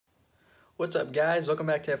What's up, guys? Welcome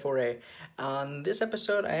back to F4A. On this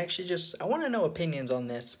episode, I want to know opinions on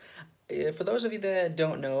this. For those of you that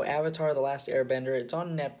don't know, Avatar: The Last Airbender,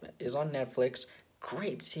 is on Netflix.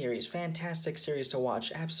 Great series, fantastic series to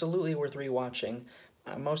watch. Absolutely worth rewatching.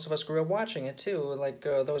 Most of us grew up watching it too, like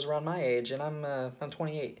those around my age, and I'm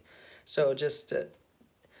 28. So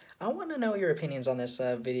I want to know your opinions on this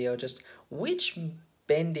video. Just which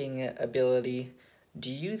bending ability do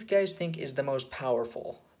you guys think is the most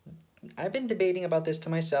powerful? I've been debating about this to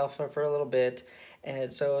myself for a little bit,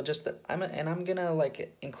 and so I'm gonna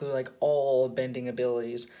like include like all bending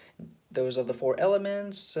abilities, those of the four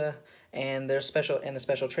elements, and the special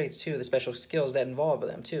traits too, the special skills that involve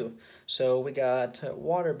them too. So we got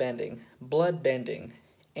water bending, blood bending,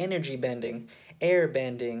 energy bending, air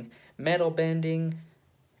bending, metal bending,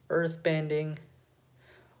 earth bending,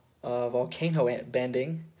 volcano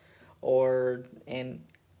bending, or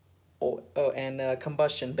and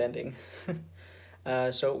combustion bending.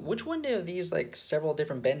 So which one of these like several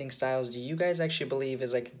different bending styles do you guys actually believe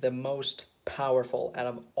is like the most powerful out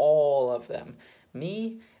of all of them?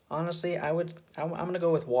 Me, honestly, I'm gonna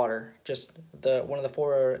go with water. Just the one of the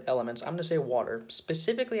four elements. I'm gonna say water.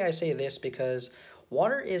 Specifically, I say this because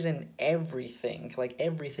water is in everything, like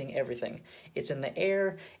everything. It's in the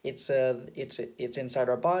air. It's inside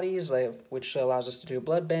our bodies, like which allows us to do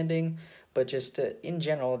blood bending. But just in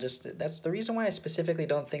general, just that's the reason why I specifically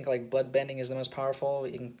don't think like blood bending is the most powerful,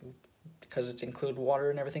 because it's include water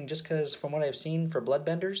and everything. Just because from what I've seen for blood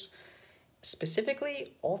benders,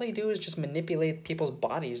 specifically, all they do is just manipulate people's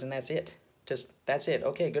bodies, and that's it. Just that's it.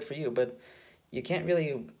 Okay, good for you, but you can't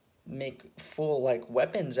really make full like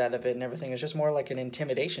weapons out of it and everything. It's just more like an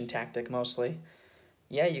intimidation tactic mostly.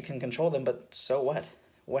 Yeah, you can control them, but so what?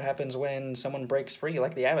 What happens when someone breaks free,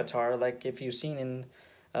 like the Avatar? Like if you've seen in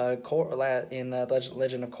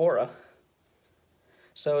Legend of Korra.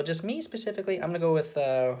 So just me specifically, I'm gonna go with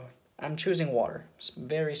I'm choosing water,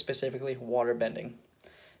 very specifically water bending,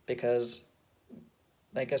 because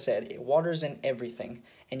like I said, water's in everything,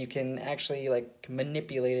 and you can actually like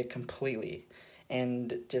manipulate it completely,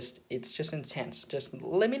 and it's just intense. Just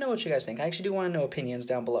let me know what you guys think. I actually do want to know opinions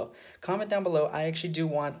down below. Comment down below. I actually do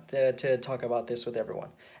want to talk about this with everyone.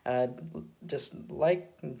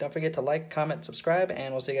 Don't forget to like, comment, subscribe,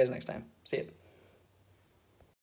 and we'll see you guys next time. See ya.